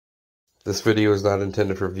This video is not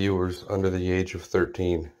intended for viewers under the age of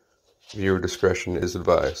 13. Viewer discretion is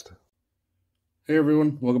advised. Hey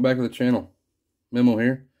everyone, welcome back to the channel. Memo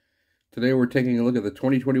here. Today we're taking a look at the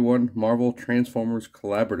 2021 Marvel Transformers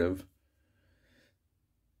Collaborative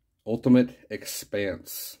Ultimate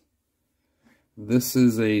X-Spanse. This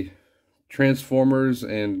is a Transformers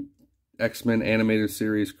and X-Men animated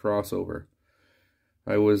series crossover.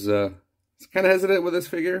 I was kind of hesitant with this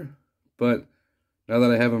figure, but now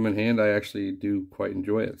that I have him in hand, I actually do quite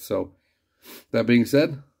enjoy it. So, that being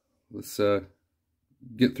said, let's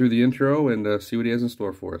get through the intro and see what he has in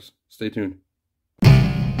store for us. Stay tuned.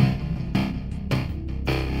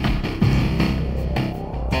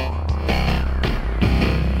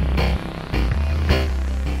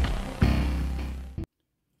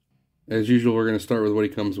 As usual, we're going to start with what he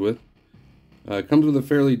comes with. It comes with a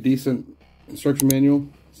fairly decent instruction manual.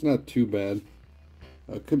 It's not too bad.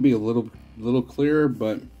 It could be a little clearer,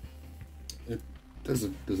 but it does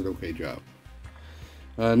an okay job.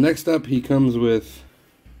 Next up, he comes with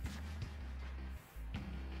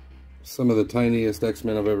some of the tiniest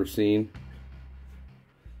X-Men I've ever seen.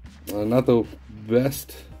 Not the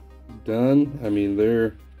best done. I mean,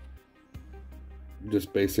 they're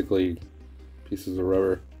just basically pieces of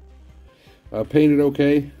rubber. Painted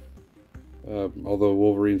okay, although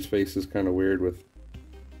Wolverine's face is kind of weird with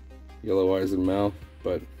yellow eyes and mouth,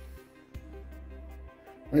 but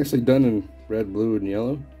nicely done in red, blue, and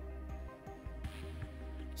yellow.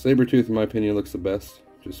 Sabretooth, in my opinion, looks the best,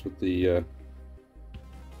 just with the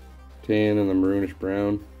tan and the maroonish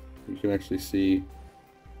brown. You can actually see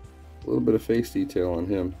a little bit of face detail on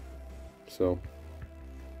him, so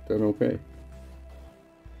done okay.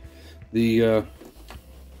 The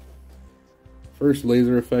first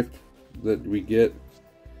laser effect that we get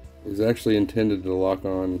is actually intended to lock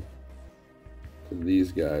on to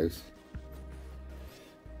these guys.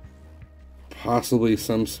 Possibly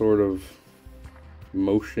some sort of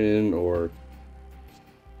motion or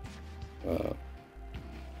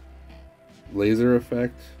laser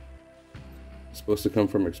effect. It's supposed to come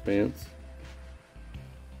from X-Spanse,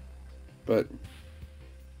 but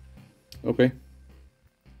okay.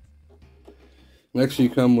 Next he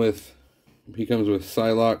comes with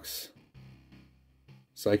Psylocke's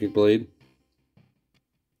Psychic Blade.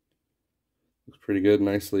 Looks pretty good,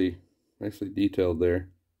 nicely detailed there.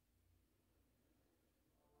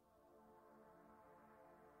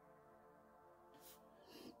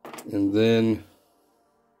 And then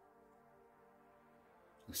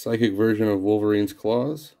a psychic version of Wolverine's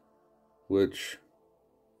claws, which,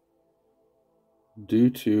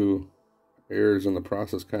 due to errors in the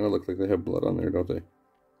process, kind of look like they have blood on there, don't they?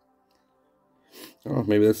 Oh,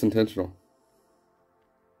 maybe that's intentional.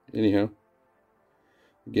 Anyhow,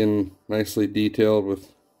 again, nicely detailed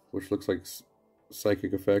with which looks like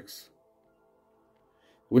psychic effects.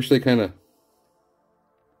 Wish they kind of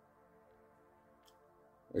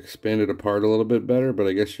expanded apart a little bit better, but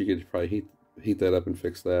I guess you could probably heat that up and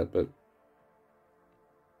fix that. But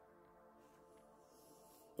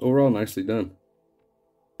overall, nicely done.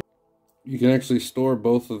 You can actually store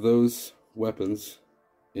both of those weapons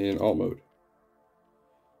in alt mode.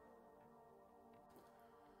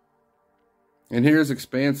 And here's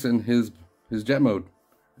X-Spanse in his jet mode.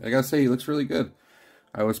 I gotta say, he looks really good.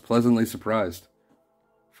 I was pleasantly surprised.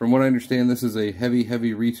 From what I understand, this is a heavy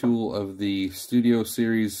retool of the Studio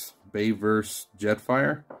Series Bayverse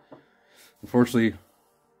Jetfire. Unfortunately,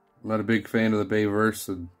 I'm not a big fan of the Bayverse,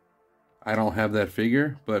 and I don't have that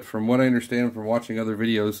figure. But from what I understand from watching other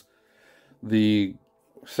videos, the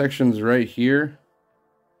sections right here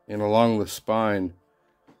and along the spine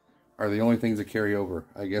are the only things that carry over.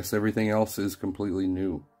 I guess everything else is completely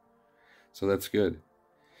new, so that's good.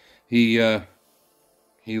 He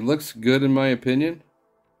looks good in my opinion.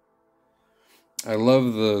 I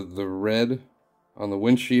love the red on the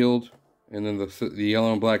windshield, and then the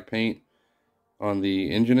yellow and black paint on the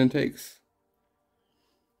engine intakes.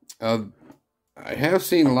 I have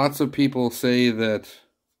seen lots of people say that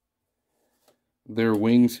their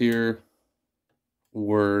wings here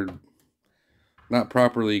were not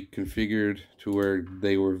properly configured to where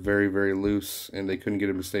they were very loose and they couldn't get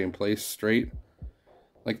them to stay in place straight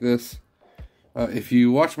like this. If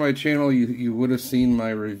you watch my channel, you would have seen my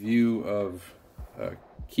review of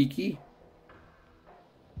Kiki,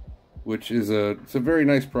 which is it's a very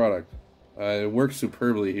nice product. It works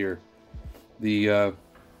superbly here. The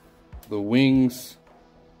wings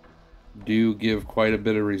do give quite a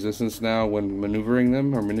bit of resistance now when maneuvering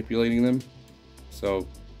them or manipulating them, so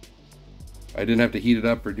I didn't have to heat it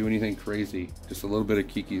up or do anything crazy. Just a little bit of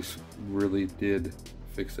Kiki's really did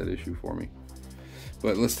fix that issue for me.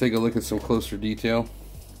 But let's take a look at some closer detail.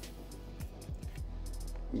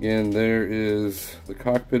 Again, there is the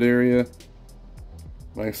cockpit area,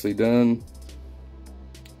 nicely done.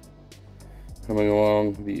 Coming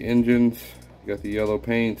along the engines, you got the yellow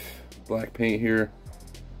paint, black paint here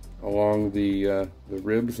along the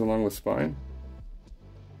ribs along the spine.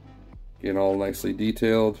 Again, all nicely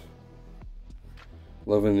detailed.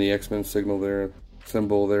 Loving the X-Men symbol there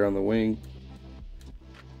on the wing.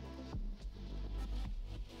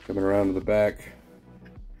 Coming around to the back.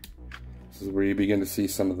 This is where you begin to see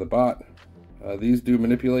some of the bot. These do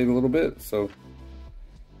manipulate a little bit, so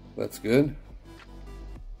that's good.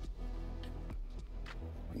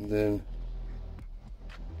 And then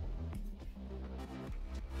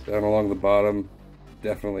down along the bottom,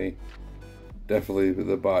 definitely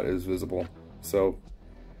the bot is visible. So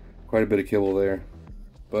quite a bit of kibble there.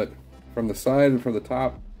 But from the side and from the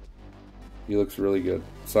top, he looks really good.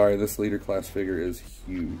 Sorry, this leader class figure is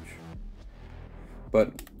huge.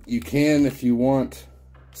 But you can, if you want,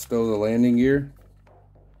 stow the landing gear.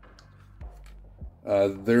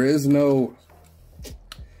 There's no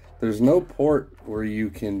port where you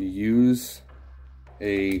can use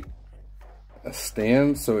a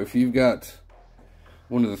stand. So if you've got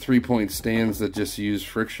one of the 3-point stands that just use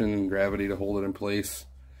friction and gravity to hold it in place,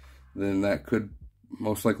 then that could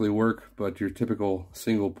most likely work. But your typical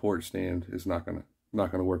single port stand is not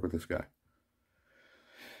gonna work with this guy.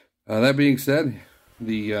 That being said,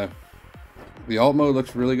 the alt mode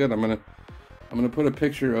looks really good. I'm gonna put a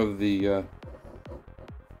picture of the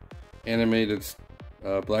animated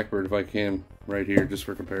Blackbird if I can right here, just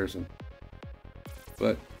for comparison.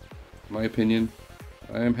 But in my opinion,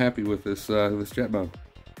 I am happy with this this jet mode.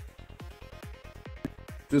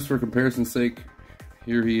 Just for comparison's sake,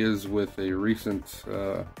 here he is with a recent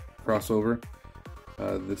crossover.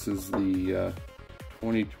 This is the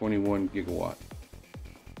 2021 Gigawatt,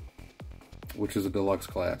 which is a deluxe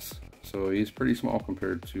class. So he's pretty small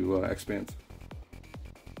compared to X-Spanse.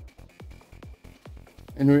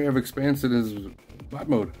 And we have X-Spanse in his bot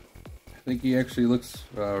mode. I think he actually looks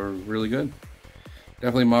really good.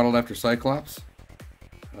 Definitely modeled after Cyclops,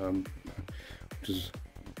 which is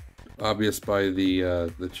obvious by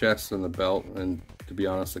the chest and the belt, and to be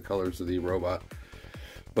honest, the colors of the robot.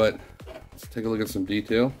 But let's take a look at some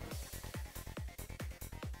detail.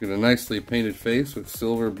 Got a nicely painted face with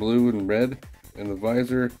silver, blue, and red, and the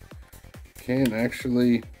visor can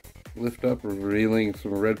actually lift up, revealing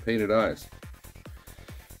some red painted eyes.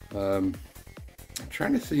 I'm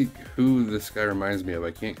trying to see who this guy reminds me of.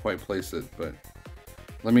 I can't quite place it, but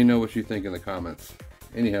let me know what you think in the comments.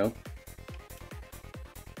 Anyhow,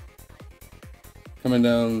 coming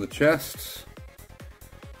down the chest,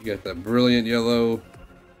 you got that brilliant yellow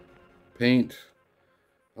paint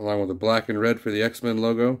along with the black and red for the X-Men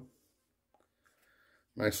logo.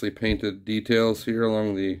 Nicely painted details here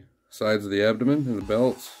along the sides of the abdomen and the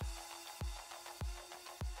belts.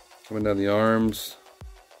 Coming down the arms.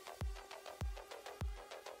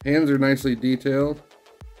 Hands are nicely detailed.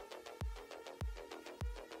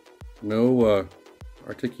 No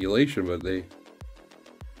articulation, but they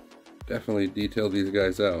definitely detailed these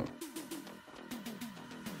guys out.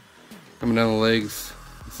 Coming down the legs,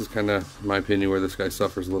 this is kind of, in my opinion, where this guy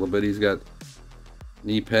suffers a little bit. He's got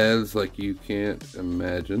knee pads like you can't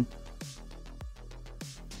imagine.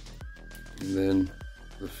 And then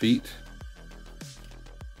the feet.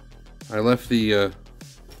 I left the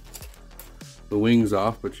wings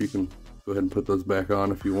off, but you can go ahead and put those back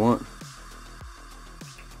on if you want.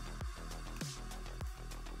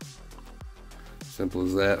 Simple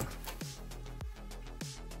as that.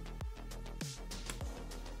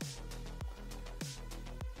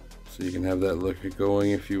 So you can have that look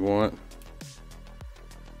going if you want.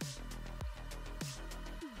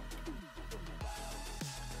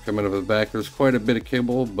 Coming up the back, there's quite a bit of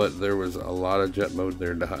kibble, but there was a lot of jet mode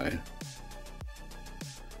there to hide.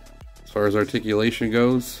 As far as articulation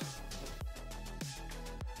goes,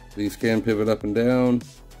 these can pivot up and down,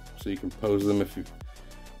 so you can pose them if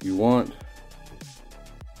you want.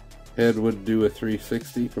 Head would do a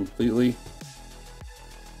 360 completely.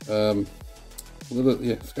 Yeah,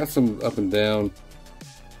 it's got some up and down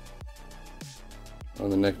on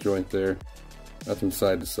the neck joint there, nothing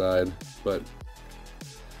side to side, but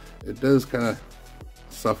it does kind of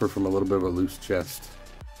suffer from a little bit of a loose chest.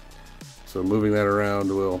 So moving that around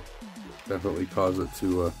will definitely cause it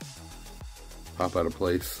to pop out of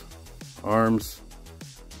place. Arms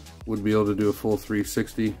would be able to do a full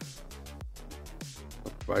 360.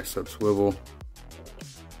 Bicep swivel.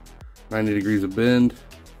 90 degrees of bend.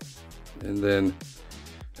 And then,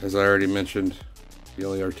 as I already mentioned, the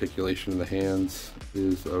only articulation in the hands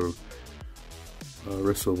is a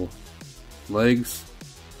wrist swivel. Legs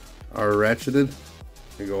are ratcheted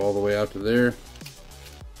You go all the way out to there,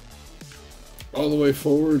 all the way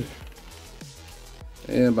forward,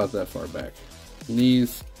 and about that far back.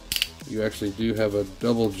 Knees, you actually do have a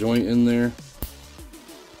double joint in there,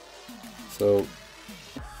 so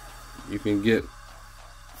you can get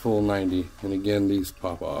full 90. And again, these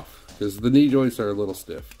pop off because the knee joints are a little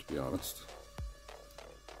stiff, to be honest.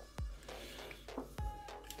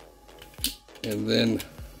 And then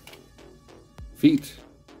feet,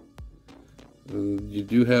 you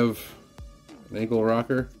do have an ankle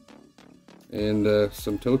rocker and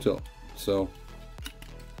some toe tilt. So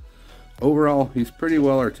overall, he's pretty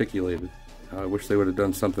well articulated. I wish they would have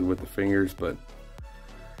done something with the fingers, but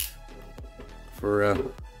for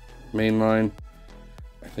mainline,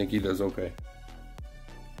 I think he does okay.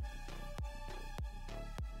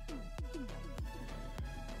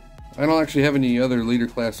 I don't actually have any other leader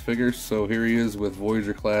class figures, so here he is with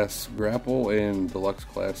Voyager class grapple and deluxe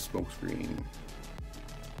class smokescreen.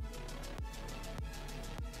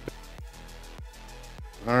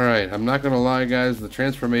 Alright, I'm not gonna lie guys, the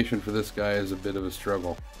transformation for this guy is a bit of a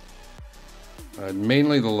struggle.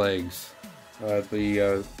 Mainly the legs.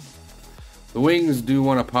 The wings do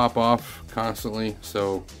want to pop off constantly,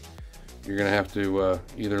 so you're gonna have to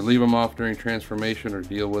either leave them off during transformation or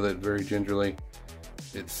deal with it very gingerly.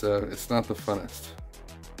 It's not the funnest.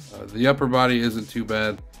 The upper body isn't too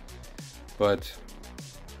bad, but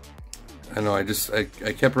I know I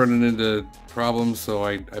kept running into problems, so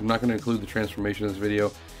I'm not going to include the transformation in this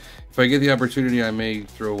video. If I get the opportunity, I may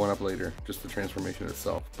throw one up later, just the transformation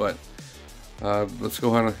itself. But let's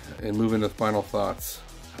go on and move into final thoughts.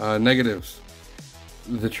 Negatives.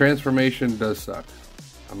 The transformation does suck.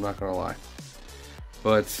 I'm not going to lie,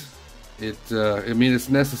 but I mean, it's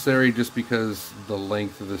necessary just because the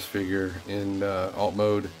length of this figure in alt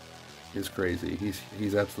mode is crazy.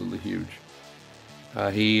 He's absolutely huge.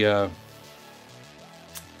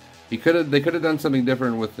 They could have done something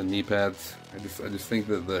different with the knee pads. I just think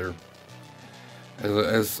that they're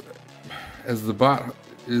as the bot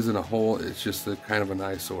is in a whole, it's just kind of an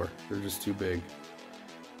eyesore. They're just too big.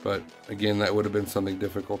 But again, that would have been something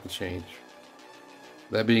difficult to change.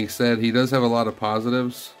 That being said, he does have a lot of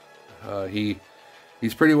positives.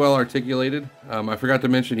 He's pretty well articulated. I forgot to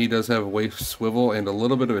mention he does have a waist swivel and a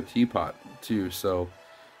little bit of a teapot too, so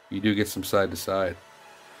you do get some side to side.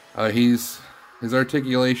 His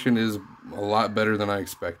articulation is a lot better than I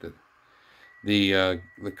expected. The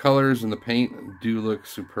colors and the paint do look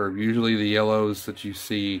superb. Usually the yellows that you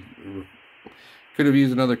see could have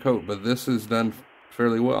used another coat, but this is done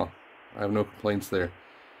fairly well. I have no complaints there.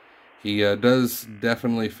 He does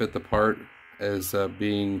definitely fit the part as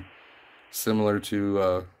being similar to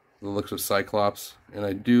the looks of Cyclops, and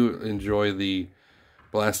I do enjoy the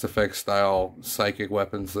blast effect style psychic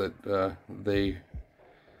weapons that they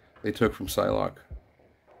took from Psylocke.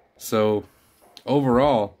 So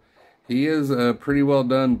overall, he is a pretty well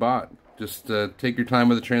done bot. Just take your time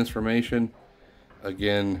with the transformation.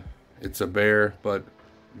 Again, it's a bear, but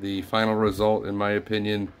the final result, in my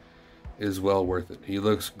opinion, is well worth it. He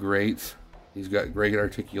looks great. He's got great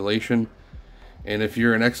articulation. And if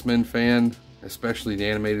you're an X-Men fan, especially the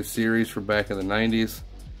animated series from back in the 90s,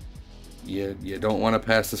 you don't want to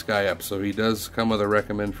pass this guy up. So he does come with a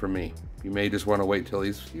recommend from me. You may just want to wait till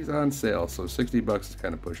he's on sale. So 60 bucks is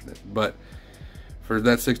kind of pushing it. But for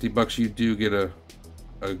that 60 bucks, you do get a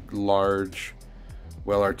large,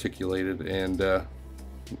 well-articulated, and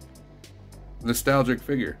nostalgic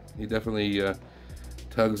figure. He definitely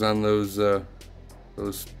tugs on those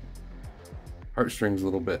heartstrings a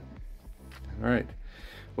little bit. Alright,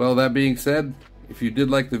 well, that being said, if you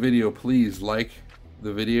did like the video, please like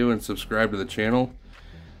the video and subscribe to the channel.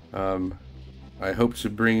 I hope to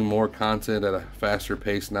bring more content at a faster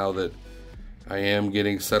pace now that I am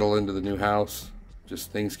getting settled into the new house.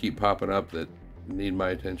 Just things keep popping up that need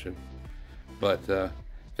my attention. But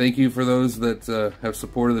thank you for those that have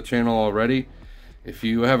supported the channel already. If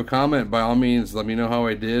you have a comment, by all means, let me know how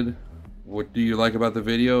I did. What do you like about the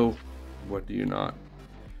video? What do you not?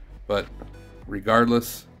 But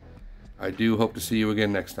regardless, I do hope to see you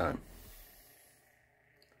again next time.